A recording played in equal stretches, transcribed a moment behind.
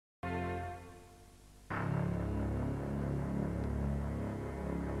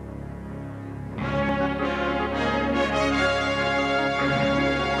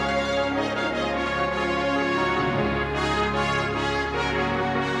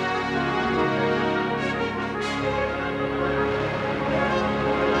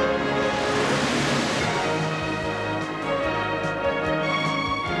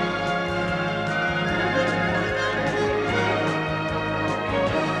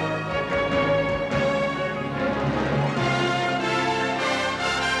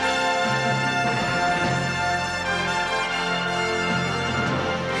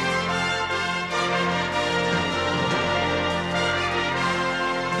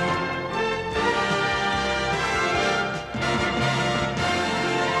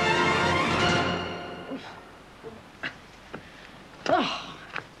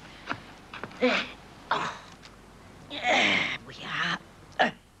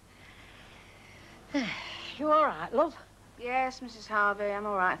You all right, love? Yes, Mrs. Harvey, I'm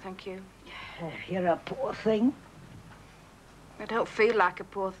all right, thank you. You're a poor thing. I don't feel like a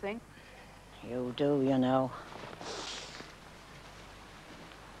poor thing. You do, you know.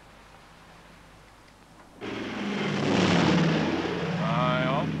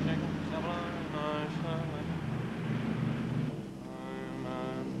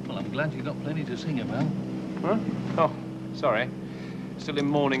 Well, I'm glad you got plenty to sing about. Huh? Oh, sorry. Still in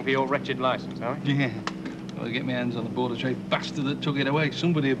mourning for your wretched license, are we? Yeah. Well, I'll get my hands on the border trade bastard that took it away.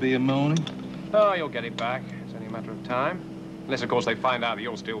 Somebody will be in mourning. Oh, you'll get it back. It's only a matter of time. Unless, of course, they find out that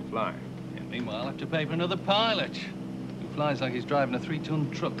you're still flying. Yeah, meanwhile, I'll have to pay for another pilot who flies like he's driving a 3-ton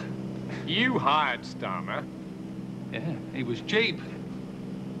truck. You hired Starmer. Yeah, he was cheap.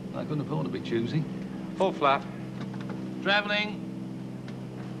 I couldn't afford to be choosy. Full flat. Travelling.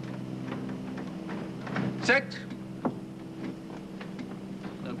 Set.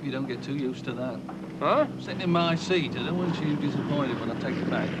 Hope you don't get too used to that. Huh? Sitting in my seat, I don't want you disappointed when I take it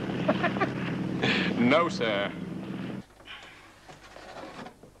back. No, sir.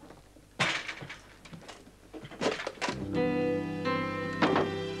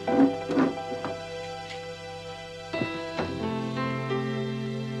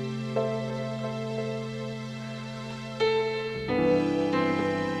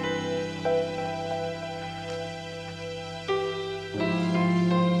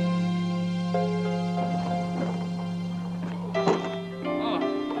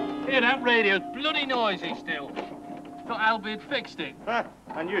 That radio's bloody noisy still. Thought Albie'd fixed it. Huh?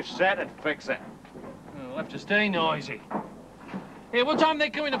 And you said it'd fix it. Oh, we'll have to stay noisy. Here, what time are they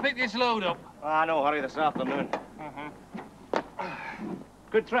coming to pick this load up? No hurry this afternoon.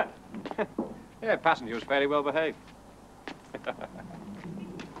 Good trip. Yeah, passenger was fairly well behaved.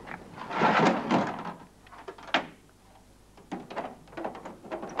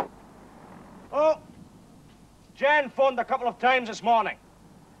 Oh, Jan phoned a couple of times this morning.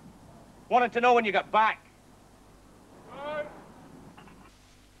 Wanted to know when you got back.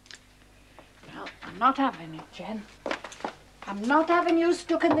 No, I'm not having it, Jen. I'm not having you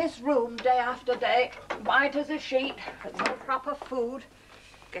stuck in this room day after day, white as a sheet, with no proper food.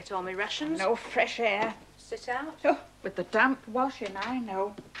 Get all my rations. No fresh air. Sit out. Oh, with the damp washing, I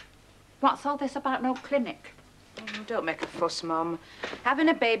know. What's all this about no clinic? Oh, don't make a fuss, Mum. Having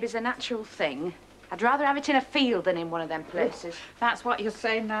a baby's a natural thing. I'd rather have it in a field than in one of them places. That's what you're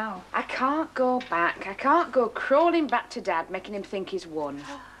saying now. I can't go back. I can't go crawling back to Dad, making him think he's won.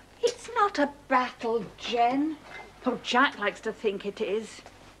 It's not a battle, Jen. Oh, Jack likes to think it is.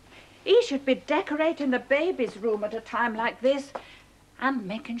 He should be decorating the baby's room at a time like this and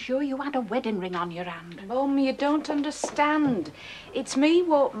making sure you had a wedding ring on your hand. Mum, you don't understand. It's me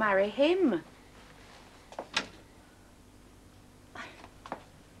won't marry him.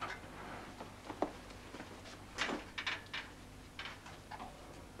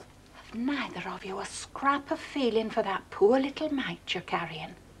 Neither of you a scrap of feeling for that poor little mite you're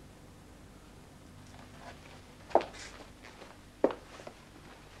carrying.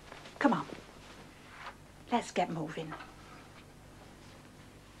 Come on. Let's get moving.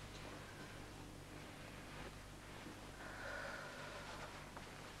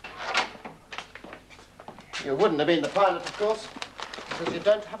 You wouldn't have been the pilot, of course, because you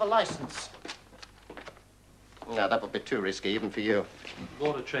don't have a license. No, that would be too risky, even for you.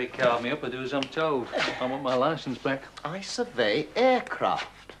 Border trade called me up. I do as I'm told. I want my license back. I survey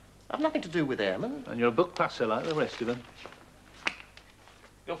aircraft. I've nothing to do with airmen. And you're a book passer like the rest of them.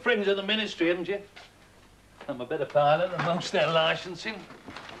 Got friends of the ministry, haven't you? I'm a better pilot than most their licensing.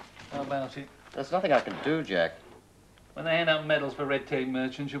 How about it? There's nothing I can do, Jack. When they hand out medals for red tape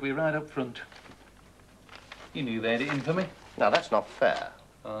merchants, you'll be right up front. You knew they had it in for me. Now, that's not fair.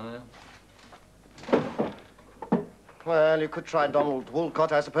 Oh, no. Well, you could try Donald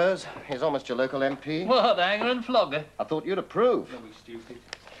Woolcott, I suppose. He's almost your local MP. What, the hanger and flogger? I thought you'd approve. Don't be stupid.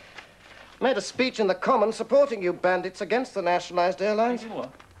 Made a speech in the Commons supporting you bandits against the nationalised airlines.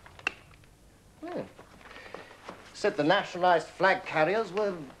 What? Yeah. Said the nationalised flag carriers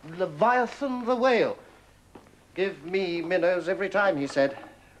were Leviathan the whale. Give me minnows every time, he said.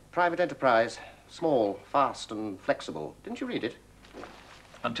 Private enterprise. Small, fast and flexible. Didn't you read it?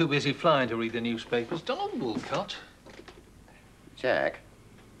 I'm too busy flying to read the newspapers. Donald Woolcott. Jack,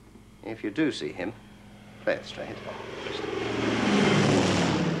 if you do see him, play it straight.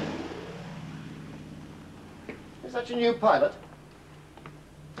 Is that your new pilot?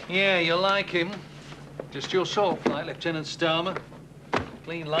 Yeah, you like him. Just your sort, like Lieutenant Starmer.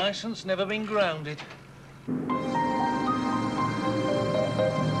 Clean license, never been grounded.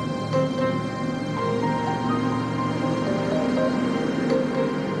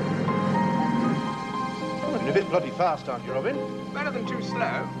 a bit bloody fast, aren't you, Robin? Better than too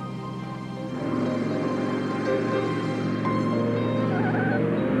slow.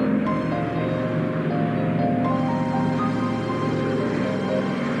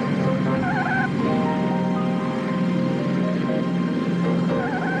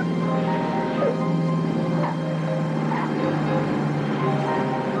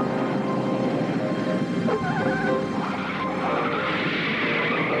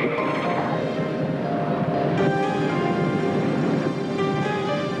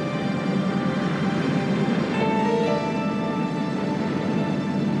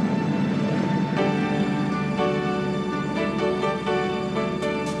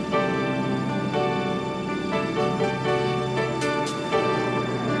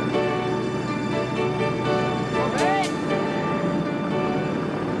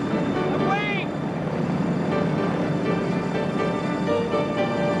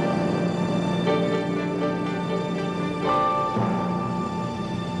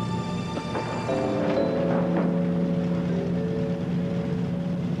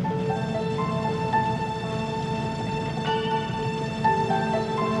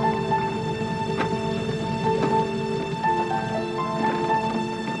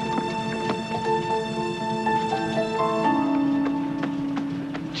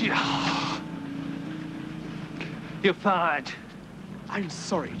 You're fired. I'm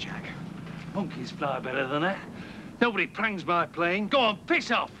sorry, Jack. Monkeys fly better than that. Nobody pranks my plane. Go on, piss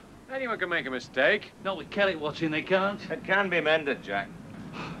off. Anyone can make a mistake. Not with Kelly watching, they can't. It can be mended, Jack.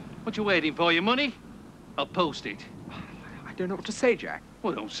 What you waiting for, your money? I'll post it. I don't know what to say, Jack.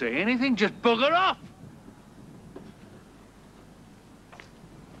 Well, don't say anything. Just bugger off.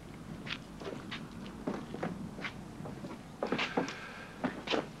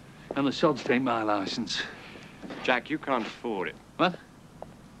 And the sods take my license. Jack, you can't afford it. What?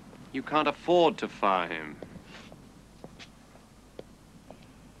 You can't afford to fire him.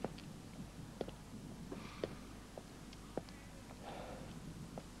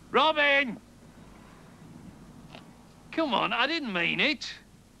 Robin! Come on, I didn't mean it.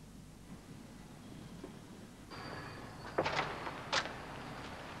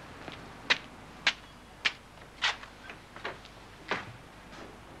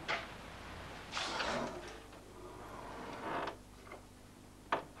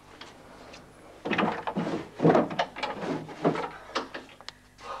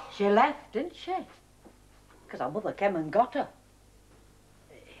 She left, didn't she? Because her mother came and got her.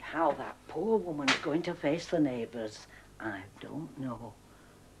 How that poor woman's going to face the neighbours, I don't know.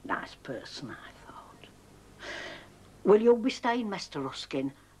 Nice person, I thought. Will you be staying, Mr.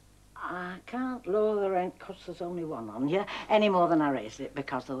 Ruskin? I can't lower the rent because there's only one on you, any more than I raised it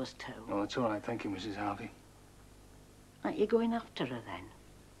because there was two. Oh, it's all right, thank you, Mrs. Harvey. Aren't you going after her, then?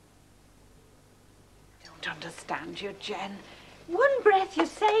 Don't understand you, Jen. One breath you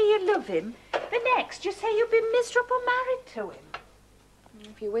say you love him, the next you say you've been miserable married to him.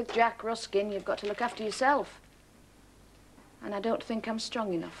 If you're with Jack Ruskin, you've got to look after yourself. And I don't think I'm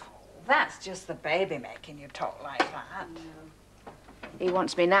strong enough. That's just the baby making you talk like that. No. He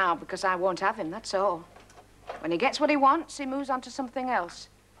wants me now because I won't have him, that's all. When he gets what he wants, he moves on to something else.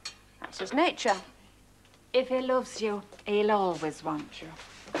 That's his nature. If he loves you, he'll always want you.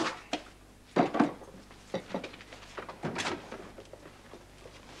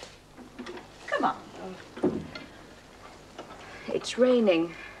 Come on. It's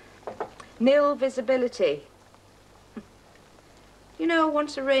raining. Nil visibility. You know,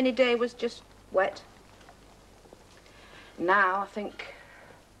 once a rainy day was just wet. Now I think,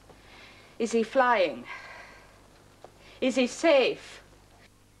 is he flying? Is he safe?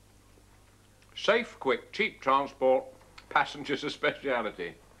 Safe, quick, cheap transport. Passengers a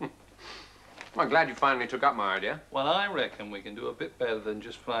speciality. I'm glad you finally took up my idea. Well, I reckon we can do a bit better than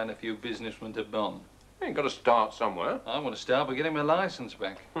just flying a few businessmen to Bonn. You've got to start somewhere. I want to start by getting my license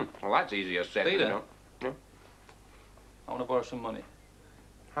back. Well, that's easier said than Peter. done. Yeah. I want to borrow some money.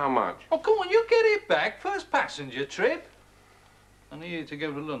 How much? Oh, come on, you get it back. First passenger trip. I need you to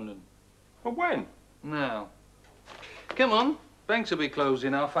go to London. Well, when? Now. Come on. Banks will be closed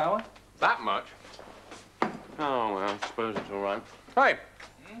in half hour. That much? Oh, well, I suppose it's all right. Hey,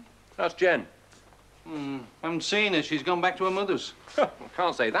 that's Jen. Haven't seen her. She's gone back to her mother's.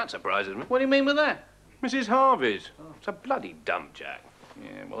 Can't say that surprises me. What do you mean with that? Mrs. Harvey's. Oh, it's a bloody dump, Jack.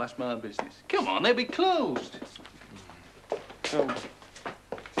 Yeah, well, that's my business. Come on, they'll be closed. Oh.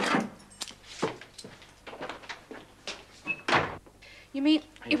 You mean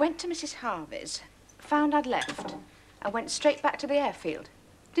you went to Mrs. Harvey's, found I'd left, and went straight back to the airfield?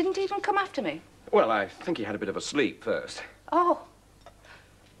 Didn't even come after me? Well, I think he had a bit of a sleep first. Oh.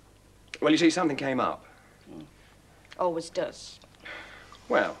 Well, you see, something came up. Always does.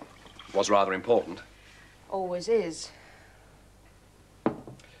 Well, was rather important. Always is.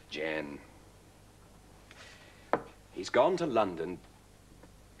 Jen. He's gone to London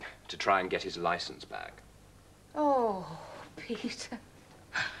to try and get his license back. Oh, Peter.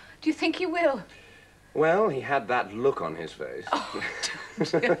 Do you think he will? Well, he had that look on his face. Oh, don't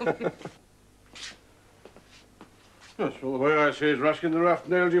tell me. Yes, well, the way I see it, Ruskin, the RAF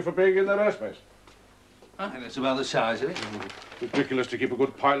nailed you for being in their airspace. I think that's about the size of it. Ridiculous to keep a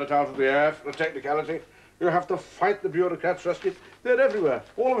good pilot out of the air for a technicality. You have to fight the bureaucrats, Ruskin. They're everywhere,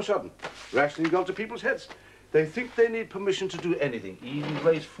 all of a sudden. Rationally gone to people's heads. They think they need permission to do anything, even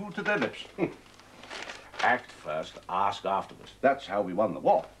raise food to their lips. Act first, ask afterwards. That's how we won the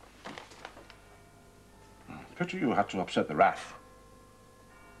war. Picture you had to upset the RAF.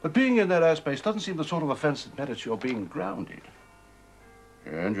 But being in their airspace doesn't seem the sort of offense that merits your being grounded.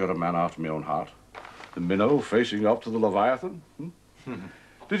 And you're a man after my own heart. The minnow facing up to the Leviathan.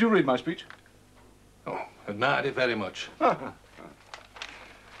 Did you read my speech? Oh, admired it very much.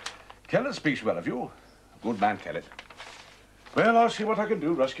 Kellett speaks well of you. Good man, Kellett. Well, I'll see what I can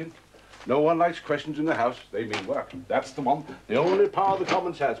do, Ruskin. No one likes questions in the house. They mean work. That's the one. The only power the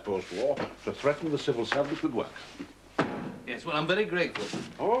Commons has post-war to threaten the civil servant with work. Yes, well, I'm very grateful.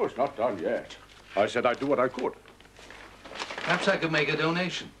 Oh, it's not done yet. I said I'd do what I could. Perhaps I could make a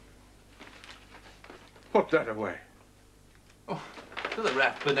donation. Put that away. Oh, to the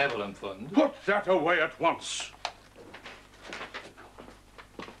RAF Benevolent Fund. Put that away at once.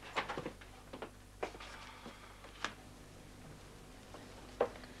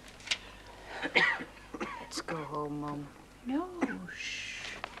 Let's go home, Mum. No, shh.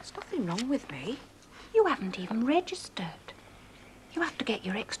 There's nothing wrong with me. You haven't even registered. You have to get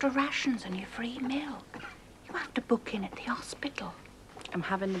your extra rations and your free milk. You have to book in at the hospital. I'm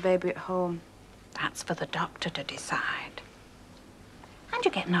having the baby at home. That's for the doctor to decide. And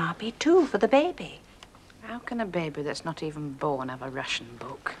you get an RB2 for the baby. How can a baby that's not even born have a ration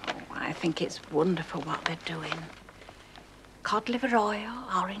book? Oh, I think it's wonderful what they're doing. Cod liver oil,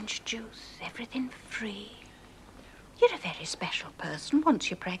 orange juice, everything free. You're a very special person once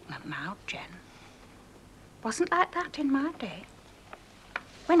you're pregnant now, Jen. Wasn't like that in my day.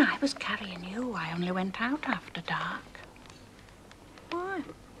 When I was carrying you, I only went out after dark. Why?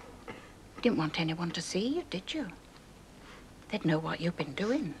 You didn't want anyone to see you, did you? They'd know what you've been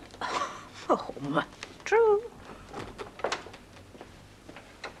doing. Oh, Mum. True.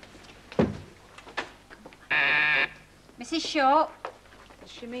 Mrs. Shaw.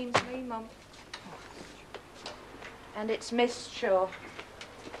 She means me, Mum. And it's Miss Shaw.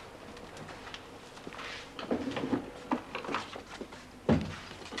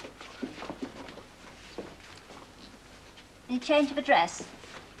 Any change of address?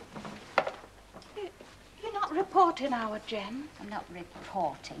 You're not reporting our Jen. I'm not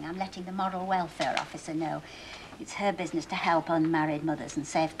reporting. I'm letting the moral welfare officer know. It's her business to help unmarried mothers and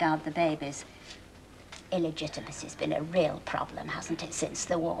safeguard the babies. Illegitimacy's been a real problem, hasn't it, since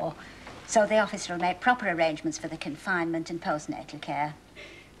the war? So the officer will make proper arrangements for the confinement and postnatal care.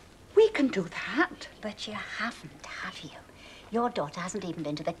 We can do that. But you haven't, have you? Your daughter hasn't even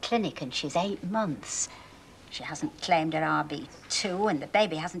been to the clinic and she's 8 months. She hasn't claimed her RB2 and the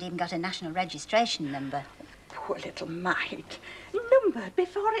baby hasn't even got a national registration number. Poor little mite. Numbered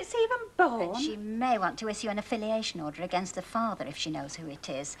before it's even born. But she may want to issue an affiliation order against the father if she knows who it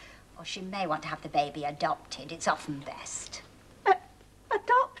is. Or she may want to have the baby adopted. It's often best.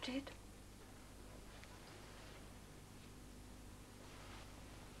 Adopted?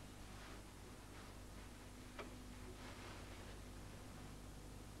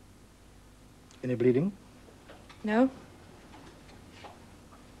 Any bleeding? No?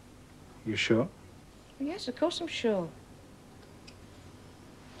 You sure? Yes, of course I'm sure.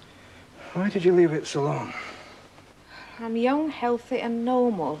 Why did you leave it so long? I'm young, healthy and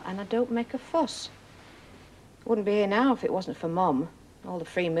normal, and I don't make a fuss. I wouldn't be here now if it wasn't for Mum. All the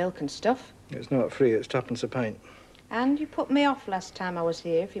free milk and stuff. It's not free, it's twopence a pint. And you put me off last time I was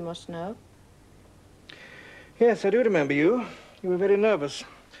here, if you must know. Yes, I do remember you. You were very nervous.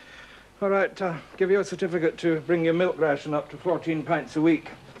 All right, give you a certificate to bring your milk ration up to 14 pints a week.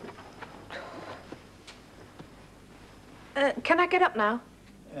 Can I get up now?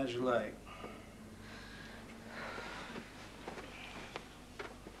 As you like.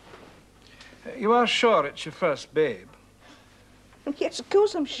 You are sure it's your first babe? Yes, of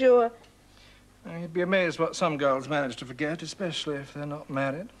course I'm sure. You'd be amazed what some girls manage to forget, especially if they're not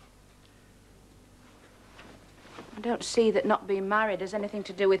married. I don't see that not being married has anything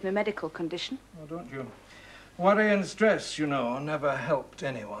to do with my medical condition. Oh, don't you? Worry and stress, you know, never helped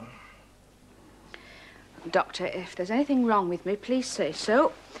anyone. Doctor, if there's anything wrong with me, please say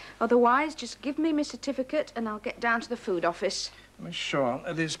so. Otherwise, just give me my certificate and I'll get down to the food office. Miss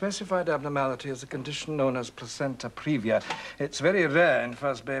Shaw, the specified abnormality is a condition known as placenta previa. It's very rare in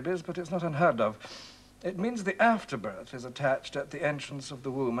first babies, but it's not unheard of. It means the afterbirth is attached at the entrance of the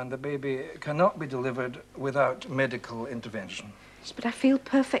womb and the baby cannot be delivered without medical intervention. Yes, but I feel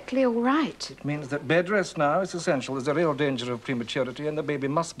perfectly all right. It means that bed rest now is essential. There's a real danger of prematurity and the baby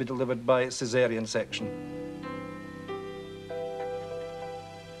must be delivered by caesarean section.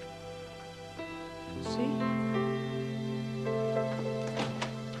 See?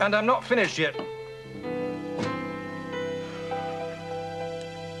 And I'm not finished yet.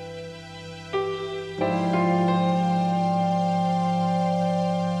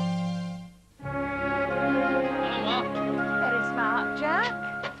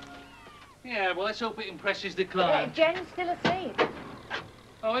 Let's hope it impresses the client. Jen's still asleep.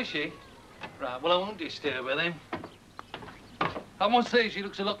 Oh, is she? Right, well, I won't disturb her then. I must say she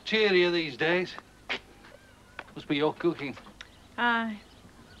looks a lot cheerier these days. Must be your cooking. Aye.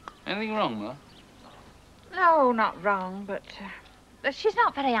 Anything wrong, Ma? No, not wrong, but she's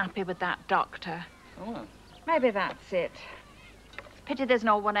not very happy with that doctor. Oh, well. Maybe that's it. It's a pity there's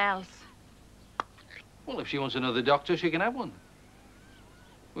no one else. Well, if she wants another doctor, she can have one.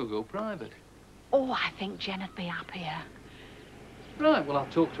 We'll go private. Oh, I think Jen would be happier. Right, well, I'll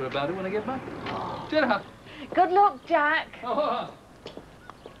talk to her about it when I get back. Oh. Ta-ra. Good luck, Jack. Oh.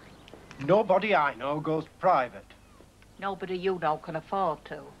 Nobody I know goes private. Nobody you know can afford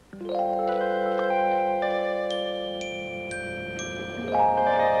to.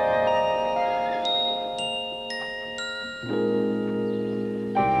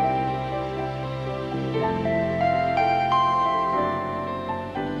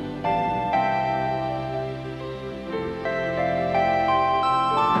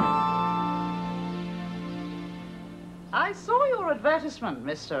 I saw your advertisement,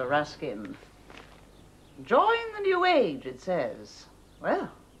 Mr. Ruskin. Join the new age, it says.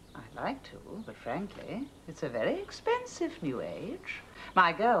 Well, I'd like to, but frankly, it's a very expensive new age.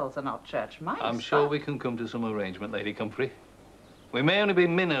 My girls are not church mice. I'm sure we can come to some arrangement, Lady Comfrey. We may only be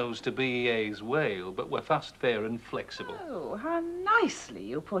minnows to BEA's whale, but we're fast, fair and flexible. Oh, how nicely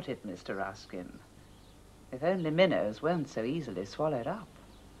you put it, Mr. Ruskin. If only minnows weren't so easily swallowed up.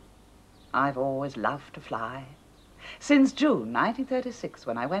 I've always loved to fly. Since June 1936,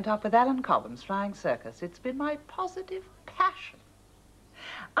 when I went up with Alan Cobham's flying circus, it's been my positive passion.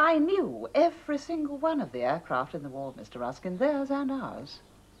 I knew every single one of the aircraft in the war, Mr. Ruskin, theirs and ours.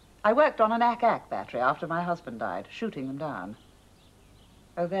 I worked on an Ack-Ack battery after my husband died, shooting them down.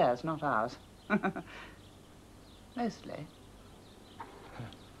 Oh, theirs, not ours. Mostly.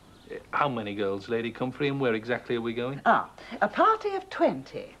 How many girls, Lady Comfrey, and where exactly are we going? Ah, a party of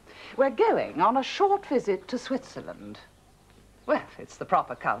 20. We're going on a short visit to Switzerland. Well, it's the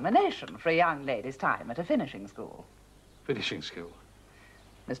proper culmination for a young lady's time at a finishing school. Finishing school?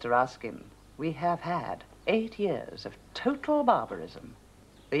 Mr. Ruskin, we have had 8 years of total barbarism.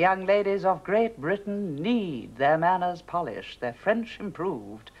 The young ladies of Great Britain need their manners polished, their French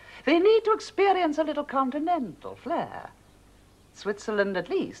improved. They need to experience a little continental flair. Switzerland, at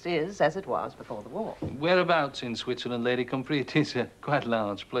least, is as it was before the war. Whereabouts in Switzerland, Lady Comfrey? It is a quite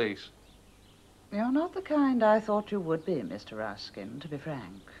large place. You're not the kind I thought you would be, Mr. Ruskin, to be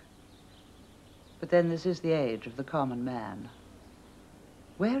frank. But then this is the age of the common man.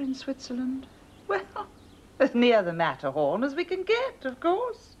 Where in Switzerland? Well, as near the Matterhorn as we can get, of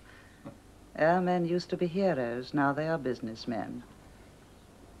course. Our men used to be heroes, now they are businessmen.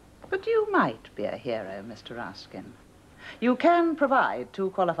 But you might be a hero, Mr. Ruskin. You can provide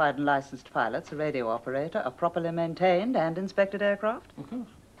 2 qualified and licensed pilots, a radio operator, a properly maintained and inspected aircraft. Of course.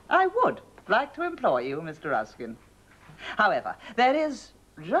 I would like to employ you, Mr. Ruskin. However, there is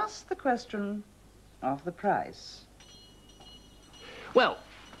just the question of the price. Well,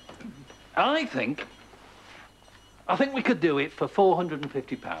 I think we could do it for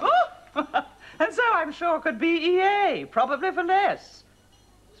 £450. Oh! And so I'm sure could BEA, probably for less.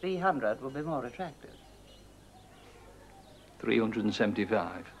 300 will be more attractive.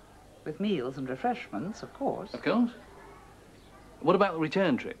 375. With meals and refreshments, of course. Of course. What about the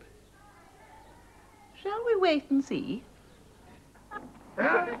return trip? Shall we wait and see?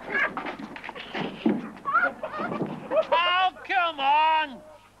 Oh, come on!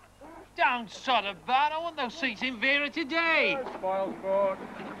 Don't sod about. I want those seats in Vera today. Spoil sport.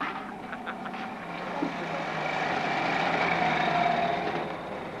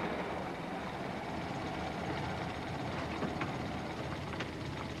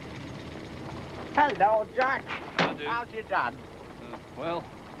 Hello, Jack. How do? How's you done? Well,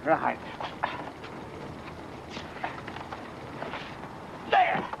 Right.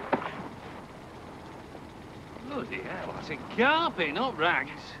 a carpet, not rags.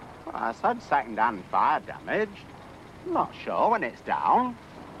 Well, I said second-hand fire damage. I'm not sure when it's down.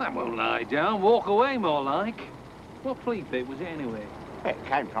 That won't lie down. Walk away, more like. What flea bit was it, anyway? It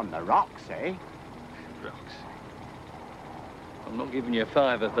came from the rocks, eh? Rocks. I'm not giving you a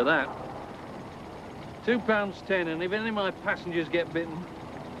fiver for that. £2.10, and if any of my passengers get bitten,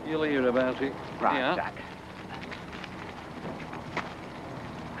 you'll hear about it. Right, Yeah. Jack.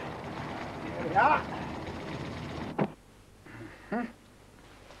 Here we are.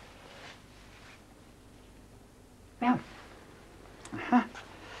 Yeah.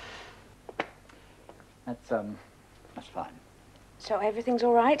 That's fine. So everything's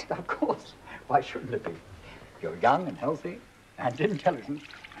all right? Of course. Why shouldn't it be? You're young and healthy and intelligent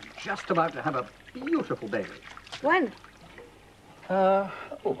and just about to have a beautiful baby. When? About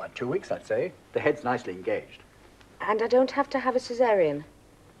 2 weeks, I'd say. The head's nicely engaged. And I don't have to have a cesarean?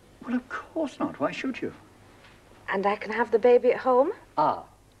 Well, of course not. Why should you? And I can have the baby at home?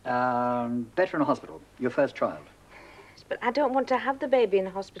 Better in a hospital. Your first child. But I don't want to have the baby in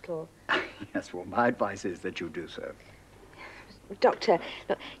a hospital. Yes, well, my advice is that you do so. Doctor,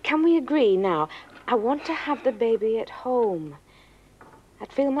 look, can we agree now? I want to have the baby at home.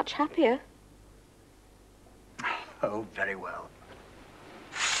 I'd feel much happier. Oh, very well.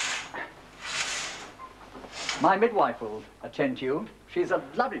 My midwife will attend to you. She's a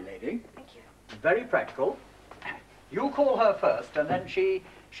lovely lady. Thank you. Very practical. You call her first, and then she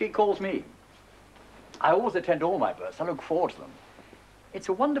calls me. I always attend all my births. I look forward to them. It's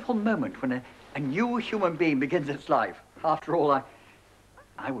a wonderful moment when a new human being begins its life. After all,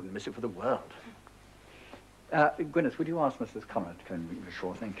 I wouldn't miss it for the world. Gwyneth, would you ask Mrs. Connor to come and be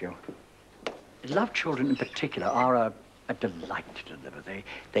sure? Thank you. Love children in particular are a delight to deliver.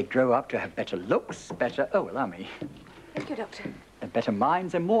 They grow up to have better looks, better... Oh, allow me. Thank you, Doctor. Better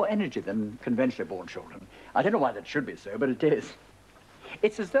minds and more energy than conventionally born children. I don't know why that should be so, but it is.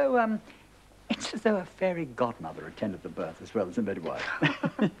 It's as though a fairy godmother attended the birth as well as a midwife.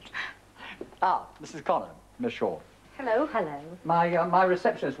 Mrs. Connor, Miss Shaw. Hello. Hello. My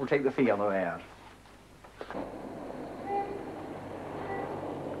receptionist will take the fee on the way out.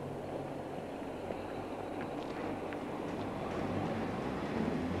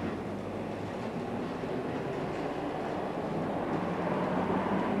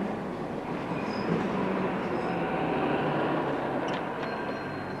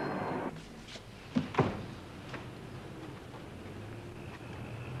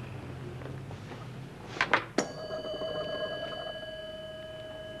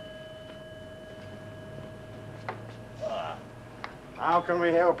 How can we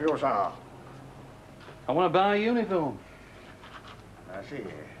help you, sir? I want to buy a uniform. I see.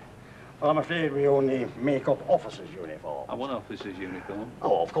 Well, I'm afraid we only make up officers' uniforms. I want officer's uniform.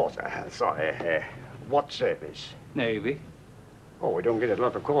 Oh, of course. Sorry. What service? Navy. Oh, we don't get a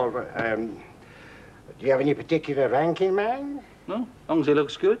lot of calls, but, do you have any particular rank in mind? No, as long as it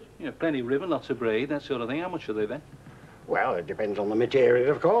looks good. You know, plenty of ribbon, lots of braid, that sort of thing. How much are they then? Well, it depends on the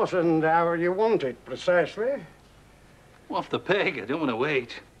material, of course, and how you want it, precisely. Well, off the peg, I don't want to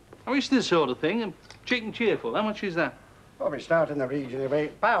wait. I wish this sort of thing, and cheap and cheerful. How much is that? Well, we start in the region of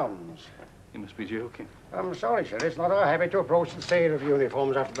 £8. You must be joking. I'm sorry, sir. It's not our habit to approach the sale of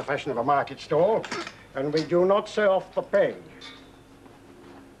uniforms after the fashion of a market stall, and we do not sell off the peg.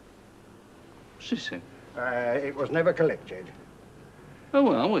 What's this then? It was never collected. Oh,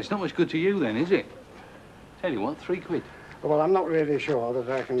 well, it's not much good to you then, is it? Tell you what, £3. Well, I'm not really sure that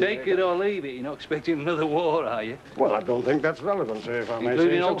I can... Take it or leave it. You're not expecting another war, are you? Well, I don't think that's relevant, sir, if I may say so.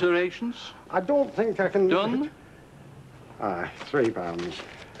 Including alterations? I don't think I can... Done? £3.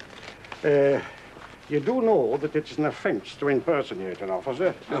 You do know that it's an offence to impersonate an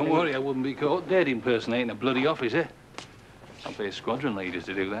officer. Don't worry, I wouldn't be caught dead impersonating a bloody officer. I'll pay squadron leaders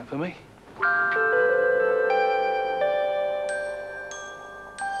to do that for me.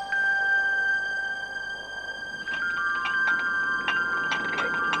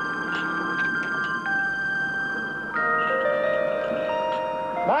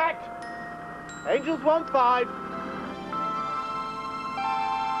 Mac! Angels 1-5.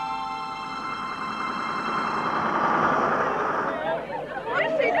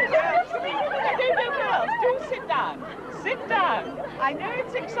 Girls, do sit down. Sit down. I know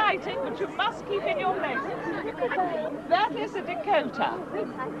it's exciting, but you must keep in your places. That is a Dakota,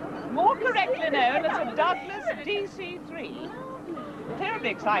 more correctly known as a Douglas DC-3. Terribly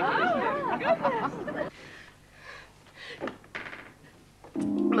exciting, isn't it?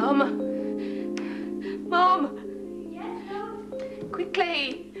 Mum! Mum! Yes, Mum?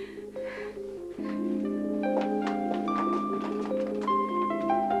 Quickly!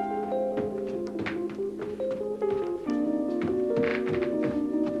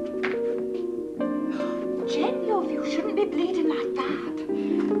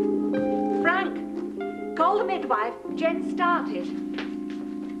 Call the midwife. Jen started.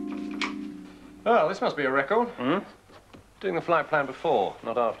 Oh, this must be a record. Hmm? Doing the flight plan before,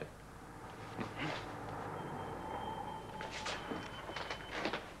 not after.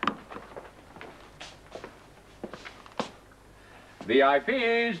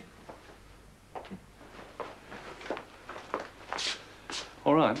 VIPs!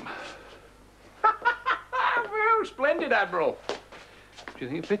 All right. Well, splendid, Admiral. Do you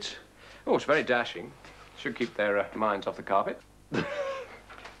think it fits? Oh, it's very dashing. Should keep their minds off the carpet.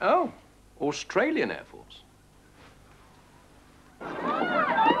 Oh, Australian Air Force. Don't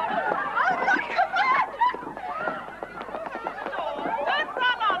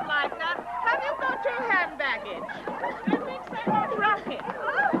run on like that. Have you got your hand baggage? It makes so much racket.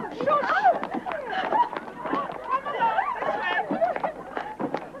 Shush. Come along this way.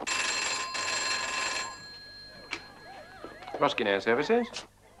 Ruskin Air Services.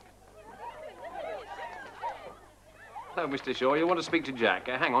 Hello, Mr. Shaw. You want to speak to Jack?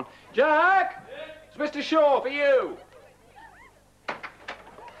 Hang on. Jack! It's Mr. Shaw for you.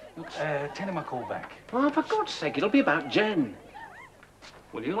 Look, tell him I call back. Oh, for God's sake, it'll be about Jen.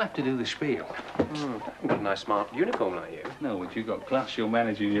 Well, you'll have to do the spiel. You've got a nice smart uniform like you. No, but you've got class. You're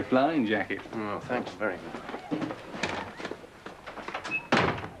managing your flying jacket. Oh, thanks. Very good.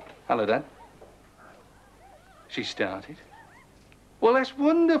 Hello, Dad. She started. Well, that's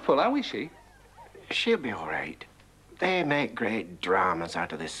wonderful. How is she? She'll be all right. They make great dramas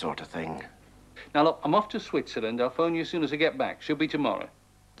out of this sort of thing. Now, look, I'm off to Switzerland. I'll phone you as soon as I get back. She'll be tomorrow.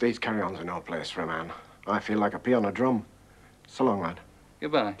 These carry-ons are no place for a man. I feel like a pea on a drum. So long, lad.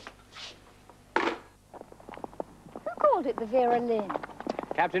 Goodbye. Who called it the Vera Lynn?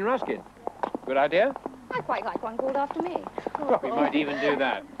 Captain Ruskin. Good idea? I quite like one called after me. Well, we might even do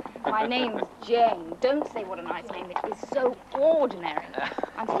that. My name's Jane. Don't say what a nice name. It is so ordinary.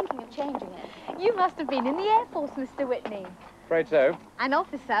 I'm thinking of changing it. You must have been in the Air Force, Mr. Whitney. Afraid so. An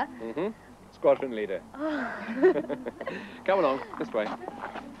officer. Mm-hmm. Squadron leader. Oh. Come along, this way.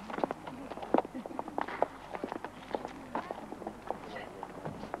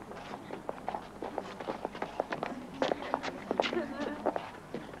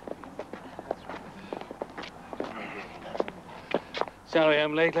 Sorry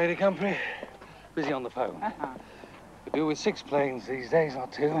I'm late, Lady Comfrey. Busy on the phone. Could do with 6 planes these days, or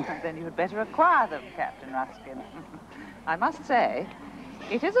 2. Then you had better acquire them, Captain Ruskin. I must say,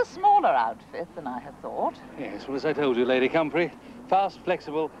 it is a smaller outfit than I had thought. Yes, well, as I told you, Lady Comfrey, fast,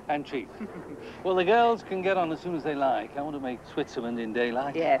 flexible, and cheap. Well, the girls can get on as soon as they like. I want to make Switzerland in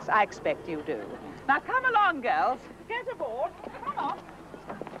daylight. Yes, I expect you do. Now, come along, girls. Get aboard. Come on.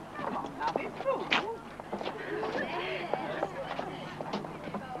 Come on now, be through.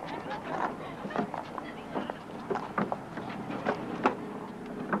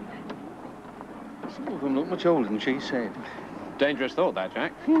 Some of them look much older than she said. Dangerous thought, that,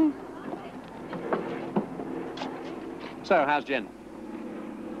 Jack. So, how's Jen?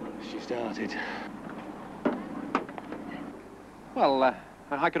 She started. Well,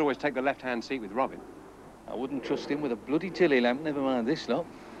 I could always take the left-hand seat with Robin. I wouldn't trust him with a bloody tilly lamp, never mind this lot.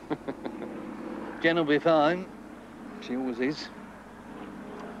 Jen will be fine. She always is.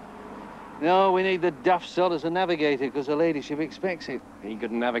 No, we need the daft sod as a navigator, because the ladyship expects it. He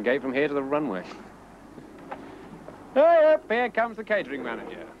couldn't navigate from here to the runway. Oh, yep, here comes the catering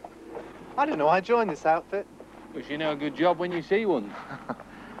manager. I didn't know I joined this outfit. Wish you know a good job when you see one. I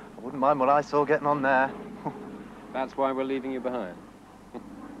wouldn't mind what I saw getting on there. That's why we're leaving you behind.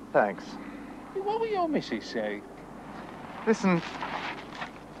 Thanks. What will your missus say? Listen,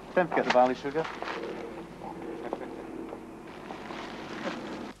 don't forget the barley sugar.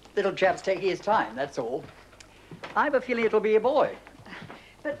 Little chap's taking his time, that's all. I have a feeling it'll be a boy.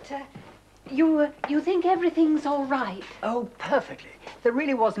 But, you think everything's all right? Oh, perfectly. There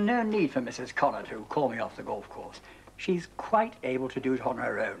really was no need for Mrs. Connor to call me off the golf course. She's quite able to do it on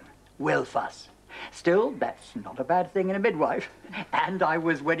her own. Will fuss. Still, that's not a bad thing in a midwife. And I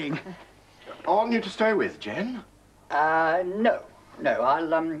was winning. Aren't you to stay with, Jen? No.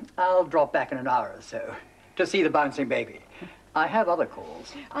 I'll drop back in an hour or so to see the bouncing baby. I have other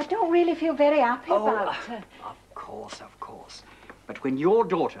calls. I don't really feel very happy about her. Of course. But when your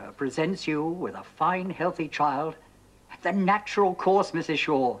daughter presents you with a fine, healthy child, the natural course, Mrs.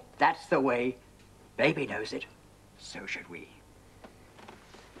 Shaw, that's the way. Baby knows it. So should we.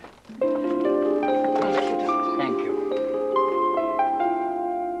 Thank you.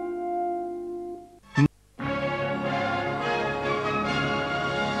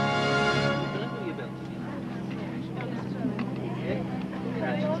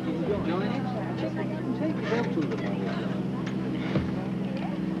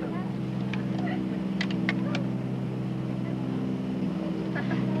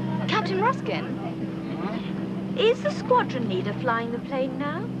 Captain Ruskin? Is the squadron leader flying the plane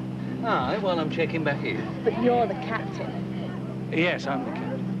now? Aye, well, I'm checking back here. But you're the captain. Yes, I'm the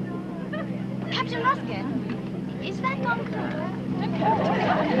captain. Captain Ruskin? Is that Dunkirk?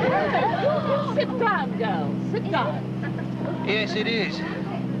 Sit down, girls. Sit down. Yes, it is.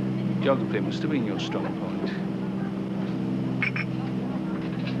 Geography must have been your strong point.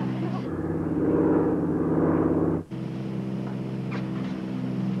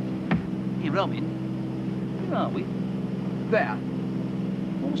 Hey, Robin. Where are we? There.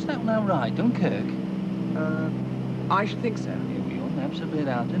 What's that now right, Dunkirk? I should think so. Yeah, we all maps a bit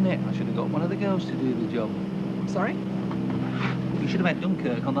out, didn't it? I should have got one of the girls to do the job. Sorry? We should have had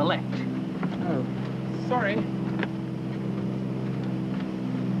Dunkirk on the left. Oh, sorry.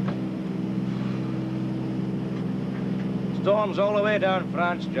 Storm's all the way down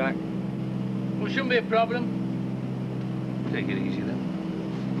France, Jack. Well, shouldn't be a problem. Take it easy, then.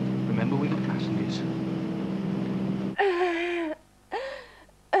 Remember, we got passengers.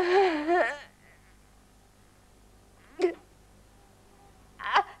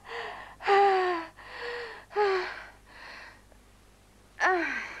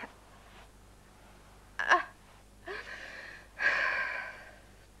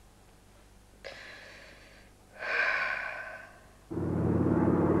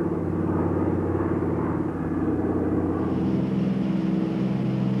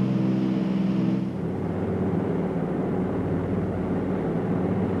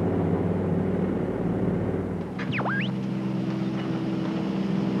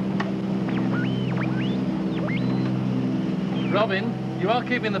 Robin, you are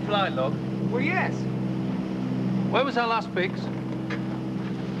keeping the flight log? Well, yes. Where was our last fix?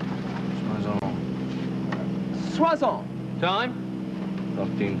 Soissons. Time?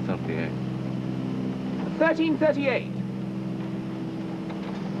 13:38. 13:38.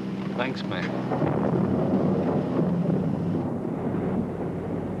 Thanks, mate.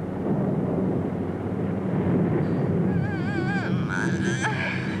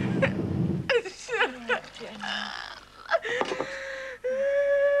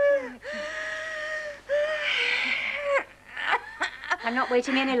 I'm not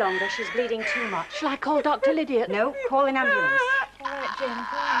waiting any longer. She's bleeding too much. Shall I call Dr. Lydia? No, call an ambulance. All right, Jim.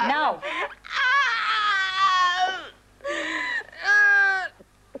 Now.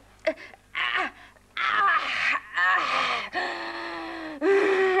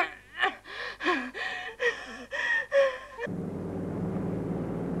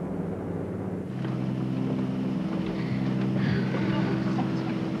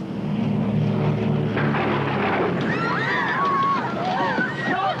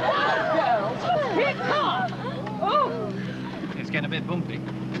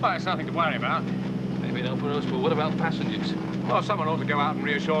 Well, it's nothing to worry about. Maybe not for us, but what about passengers? Well, someone ought to go out and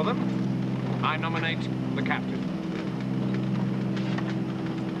reassure them. I nominate the captain.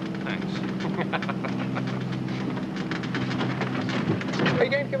 Thanks. Are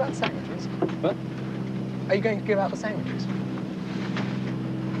you going to give out the sandwiches? What? Are you going to give out the sandwiches?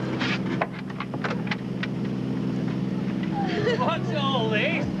 What's all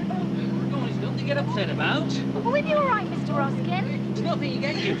this? Oh, it's nothing to get upset about. Will we be all right, Mr. Ruskin? It's nothing, you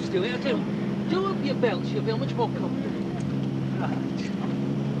get used to it. I tell you, do up your belts, you'll feel much more comfortable. Right.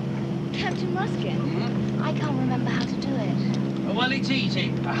 Captain Ruskin? I can't remember how to do it. Oh, well, it's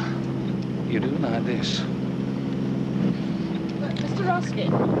easy. You do like this. Mr.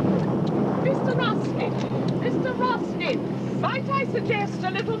 Ruskin. Mr. Ruskin. Mr. Ruskin. Might I suggest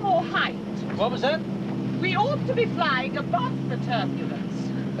a little more height? What was that? We ought to be flying above the turbulence.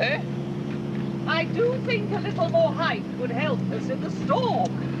 Eh? I do think a little more height would help us in the storm.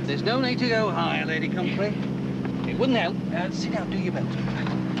 There's no need to go higher, Lady Comfrey. It wouldn't help. Sit down, do your belt.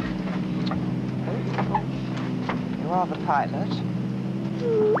 You are the pilot.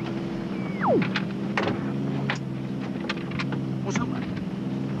 What's up, man?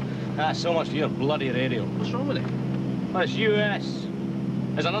 Ah, so much for your bloody radio. What's wrong with it? Well, it's US.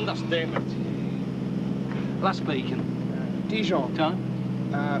 There's an understatement. Last beacon. Dijon. Time?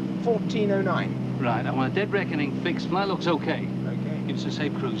 14:09. Right, I want a dead reckoning fixed. Flight looks okay. Okay. Gives us a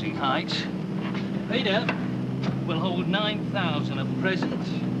safe cruising height. Radar will hold 9,000 at present.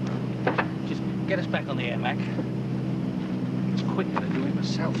 Just get us back on the air, Mac. It's quicker to do it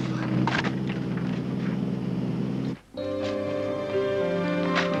myself.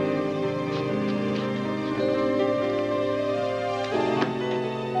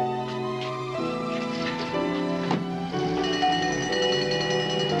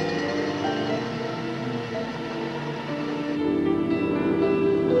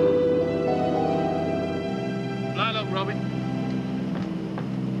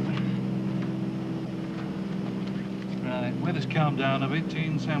 Let's calm down a bit. Tea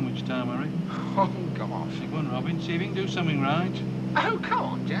and sandwich time, I reckon. Oh, gosh. Go on, Robin. See if you can do something right. Oh, come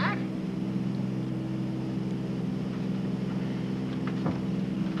on, Jack.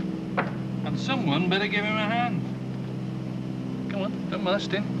 And someone better give him a hand. Come on, don't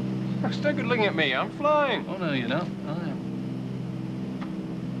molest him. Stop looking at me. I'm flying. Oh, no, you're not. I am.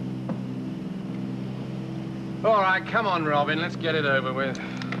 All right, come on, Robin. Let's get it over with.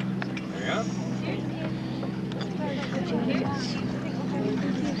 There we are.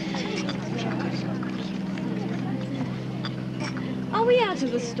 Are we out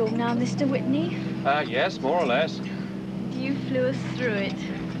of the storm now, Mr. Whitney? Yes, more or less. You flew us through it.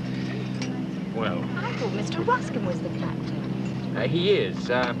 Well, I thought Mr. Ruskin was the captain. he is.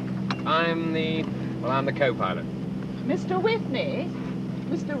 I'm the co-pilot. Mr. Whitney?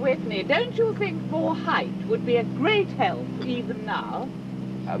 Mr. Whitney, don't you think more height would be a great help even now?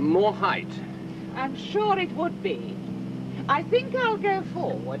 More height? I'm sure it would be. I think I'll go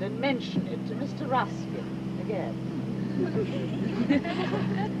forward and mention it to Mr. Ruskin again.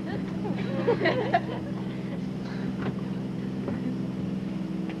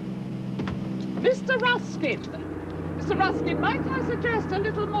 Mr. Ruskin, might I suggest a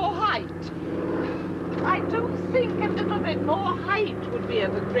little more height? I do think a little bit more height would be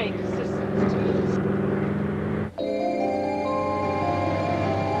of a great assistance to us.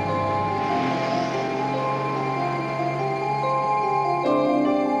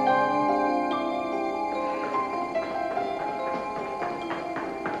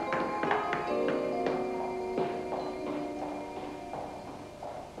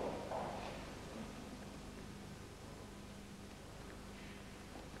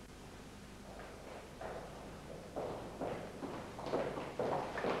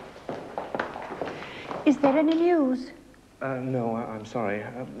 Is there any news? No, I'm sorry.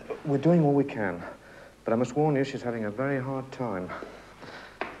 We're doing all we can. But I must warn you, she's having a very hard time.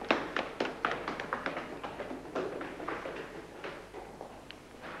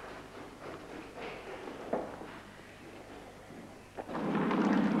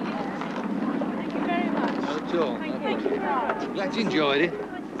 Not at all. Thank you very much. Glad you enjoyed it.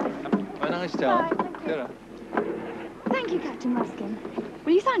 Have a nice time. Ta-ra. Thank you, Captain Ruskin.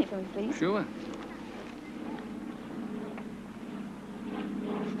 Will you sign it for me, please? Sure.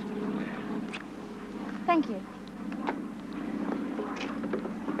 Thank you.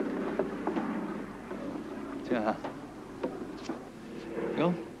 Ta-ra.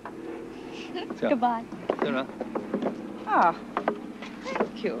 Go. Goodbye. Ta-ra. Ah,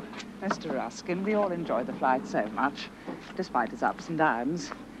 thank you, Mr. Ruskin. We all enjoyed the flight so much, despite its ups and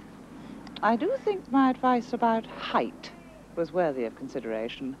downs. I do think my advice about height was worthy of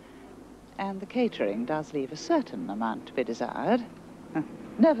consideration, and the catering does leave a certain amount to be desired.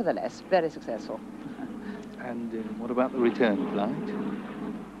 Nevertheless, very successful. And what about the return flight?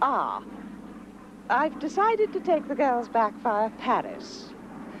 Ah, I've decided to take the girls back via Paris.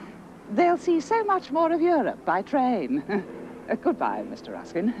 They'll see so much more of Europe by train. Goodbye, Mr.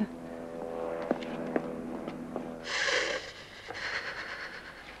 Ruskin.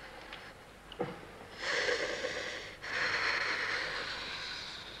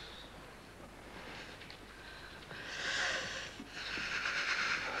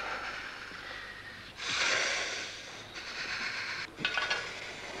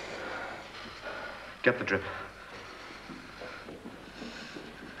 Get the drip.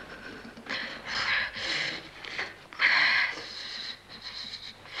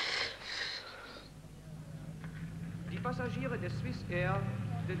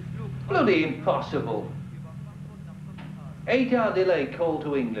 Bloody impossible. 8-hour delay call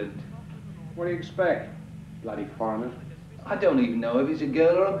to England. What do you expect? Bloody foreigners. I don't even know if it's a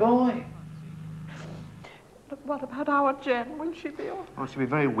girl or a boy. But what about our Jen? Will she be all right? Well, she'll be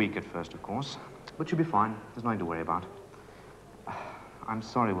very weak at first, of course. But she'll be fine. There's nothing to worry about. I'm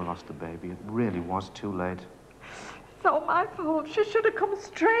sorry we lost the baby. It really was too late. It's all my fault. She should have come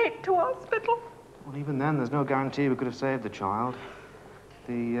straight to hospital. Well, even then, there's no guarantee we could have saved the child.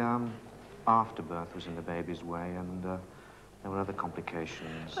 The afterbirth was in the baby's way, and there were other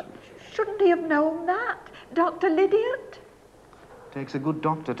complications. But shouldn't he have known that? Dr. Lydiard? Takes a good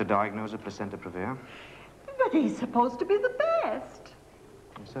doctor to diagnose a placenta previa. But he's supposed to be the best.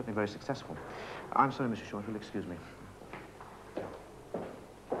 He's certainly very successful. I'm sorry, Mrs. Shaw, if you'll excuse me.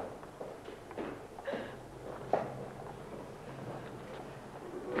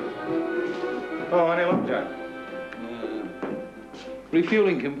 Oh, any luck, Jack?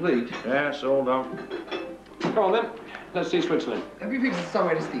 Refueling complete. Yes, all done. Go on, then. Let's see Switzerland. Have you fixed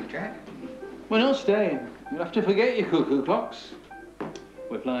somewhere to sleep, Jack? We're not staying. You'll have to forget your cuckoo clocks.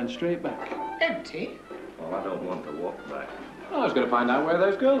 We're flying straight back. Empty? Well, I don't want to walk back. I was going to find out where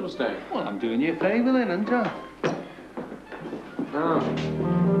those girls were staying. Well, I'm doing you a favour then, aren't I? Oh.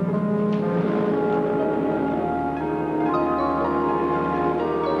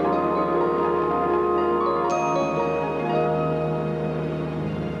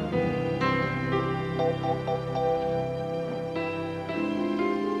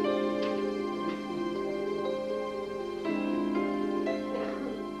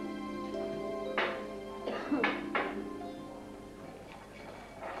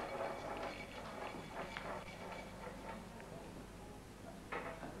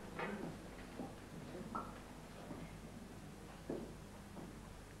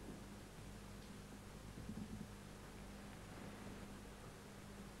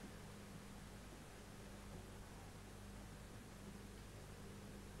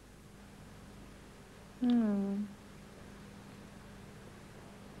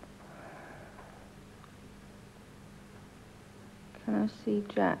 Can I see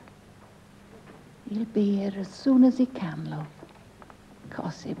Jack? He'll be here as soon as he can, love. Of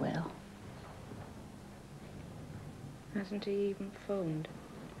course he will. Hasn't he even phoned?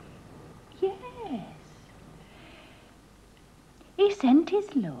 Yes. He sent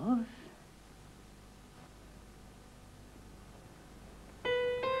his love.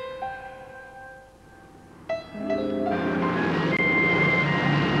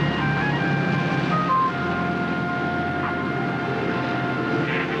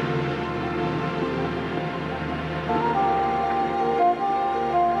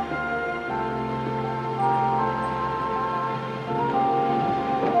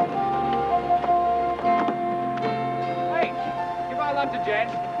 Jen.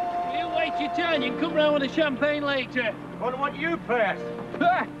 You wait your turn. You can come round with the champagne later. What want you first?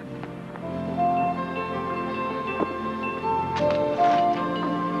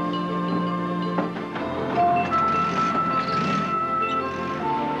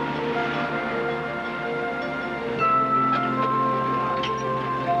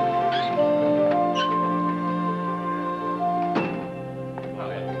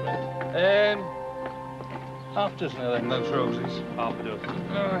 Half dozen of them, those roses. Half a dozen.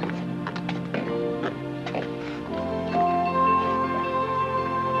 All right.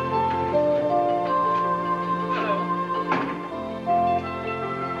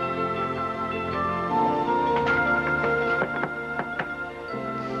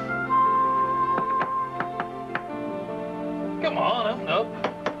 Come on, open up.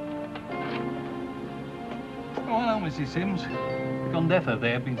 Oh, hello, Mrs. Sims. The Gondeffa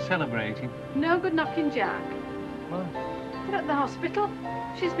there have been celebrating. No good knocking Jack. What? They're at the hospital.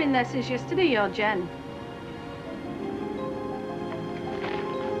 She's been there since yesterday, your Jen.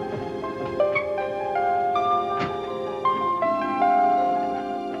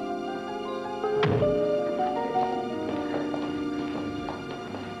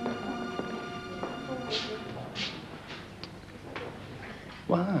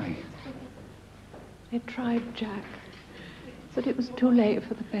 Why? They tried, Jack. Said it was too late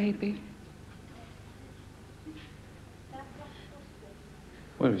for the baby.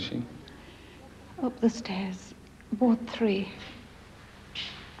 Where is she? Up the stairs. Both three.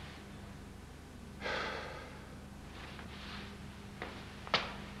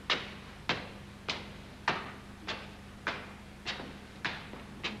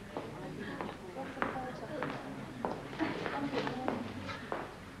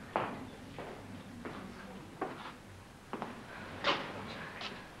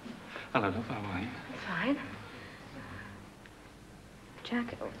 Hello, love. How are you? Fine.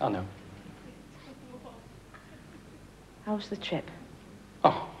 Jack, I know. how was the trip?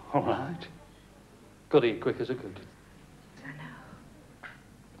 Oh, all right. Got here quick as I could. I know.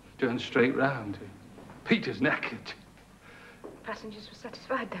 Turned straight round. Peter's knackered. Passengers were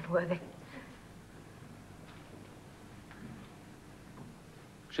satisfied then, were they?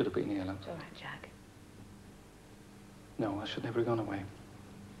 Should have been here, love. It's all right, Jack. No, I should never have gone away.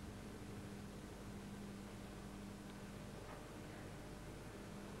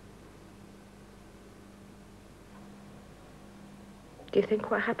 Do you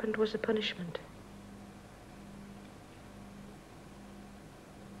think what happened was a punishment?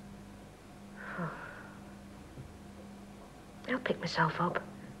 Oh. I'll pick myself up.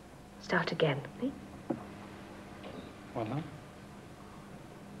 Start again, eh? Well, love?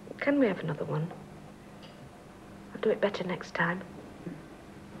 Can we have another one? I'll do it better next time.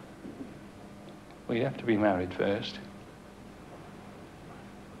 Well, you have to be married first.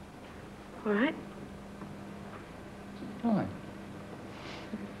 All right? All right.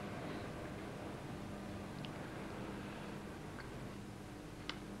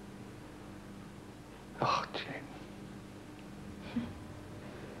 Oh, Jane.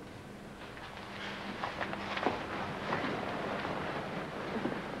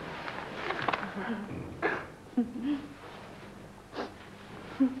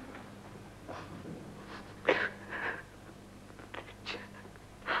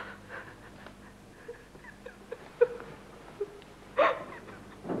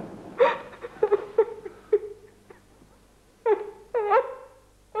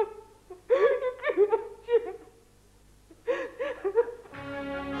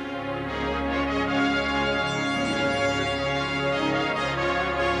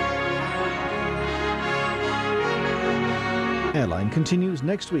 Airline continues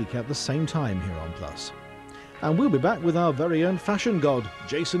next week at the same time here on Plus. And we'll be back with our very own fashion god,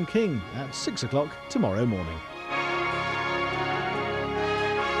 Jason King, at 6 o'clock tomorrow morning.